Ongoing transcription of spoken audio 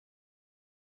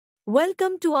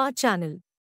Welcome to our channel.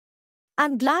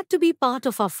 I'm glad to be part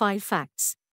of our 5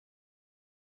 facts.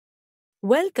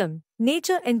 Welcome,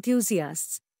 nature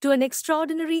enthusiasts, to an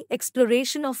extraordinary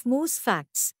exploration of moose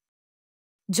facts.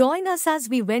 Join us as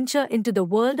we venture into the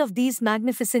world of these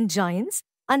magnificent giants,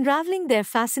 unraveling their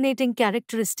fascinating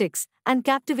characteristics and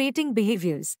captivating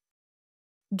behaviors.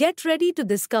 Get ready to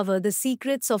discover the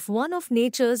secrets of one of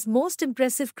nature's most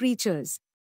impressive creatures.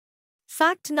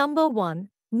 Fact number 1.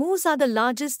 Moose are the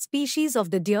largest species of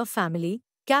the deer family,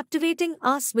 captivating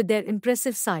us with their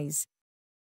impressive size.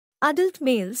 Adult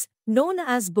males, known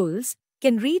as bulls,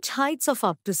 can reach heights of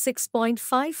up to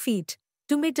 6.5 feet,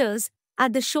 2 meters,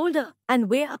 at the shoulder and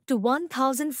weigh up to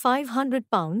 1,500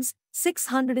 pounds,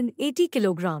 680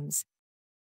 kilograms.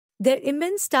 Their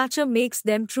immense stature makes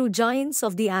them true giants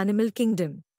of the animal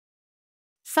kingdom.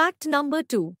 Fact number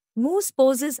 2. Moose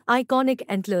possess iconic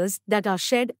antlers that are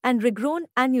shed and regrown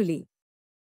annually.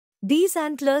 These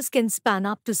antlers can span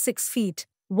up to 6 feet,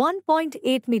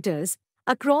 1.8 meters,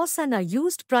 across and are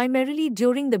used primarily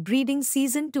during the breeding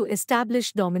season to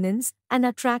establish dominance and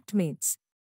attract mates.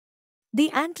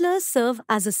 The antlers serve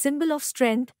as a symbol of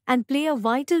strength and play a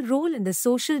vital role in the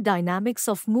social dynamics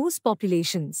of moose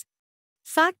populations.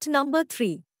 Fact number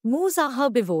 3. Moose are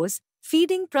herbivores,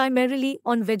 feeding primarily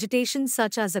on vegetation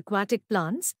such as aquatic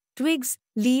plants, twigs,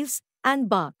 leaves, and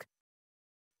bark.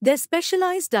 Their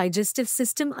specialized digestive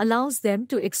system allows them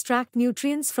to extract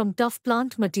nutrients from tough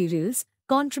plant materials,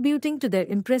 contributing to their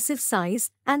impressive size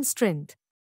and strength.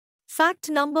 Fact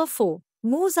number 4.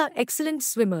 Moose are excellent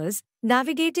swimmers,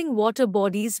 navigating water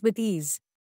bodies with ease.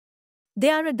 They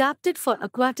are adapted for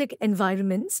aquatic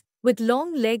environments, with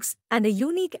long legs and a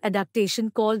unique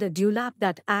adaptation called a dewlap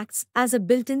that acts as a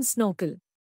built-in snorkel.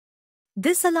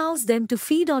 This allows them to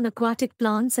feed on aquatic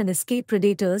plants and escape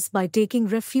predators by taking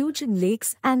refuge in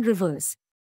lakes and rivers.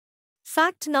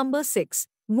 Fact number 6.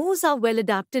 Moose are well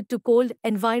adapted to cold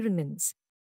environments.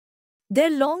 Their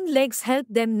long legs help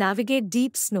them navigate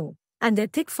deep snow, and their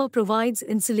thick fur provides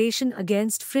insulation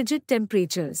against frigid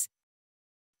temperatures.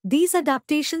 These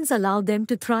adaptations allow them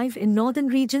to thrive in northern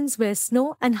regions where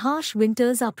snow and harsh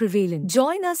winters are prevalent.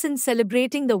 Join us in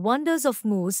celebrating the wonders of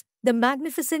moose, the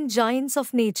magnificent giants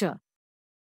of nature.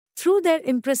 Through their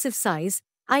impressive size,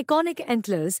 iconic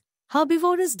antlers,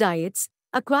 herbivorous diets,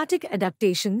 aquatic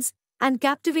adaptations, and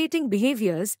captivating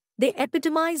behaviors, they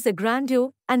epitomize the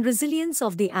grandeur and resilience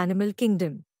of the animal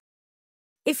kingdom.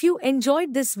 If you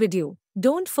enjoyed this video,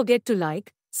 don't forget to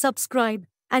like, subscribe,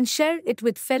 and share it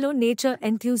with fellow nature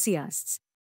enthusiasts.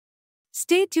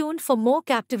 Stay tuned for more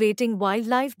captivating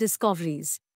wildlife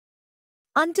discoveries.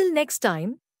 Until next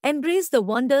time, embrace the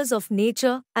wonders of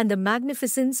nature and the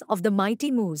magnificence of the mighty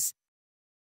moose.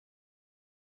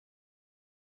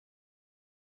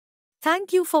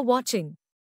 Thank you for watching.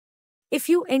 If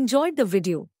you enjoyed the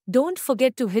video, don't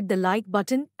forget to hit the like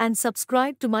button and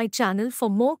subscribe to my channel for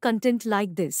more content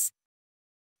like this.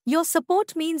 Your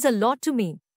support means a lot to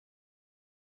me.